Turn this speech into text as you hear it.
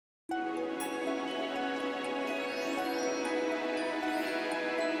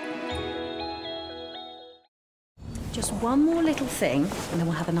Just one more little thing, and then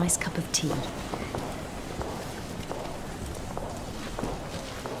we'll have a nice cup of tea.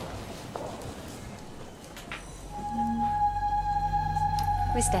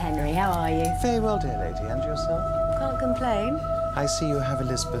 Mr. Henry, how are you? Very well, dear lady. And yourself? Can't complain. I see you have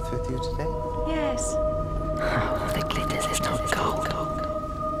Elizabeth with you today. Yes. Oh, the glitters is not gold.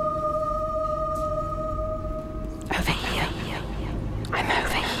 Over here. I'm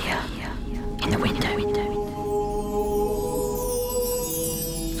over here. In the window.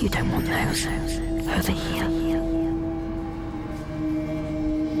 You don't want those. Over here.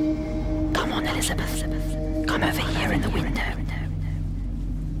 Come on, Elizabeth. Come over here in the window.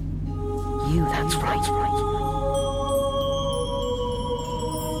 You, that's right.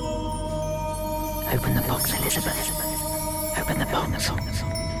 Open the box, Elizabeth. Open the box.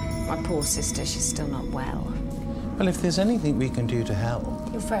 My poor sister, she's still not well. Well, if there's anything we can do to help...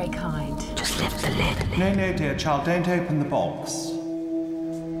 You're very kind. Just lift the lid. No, dear child, don't open the box.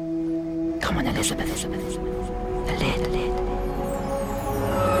 Come on, Elizabeth.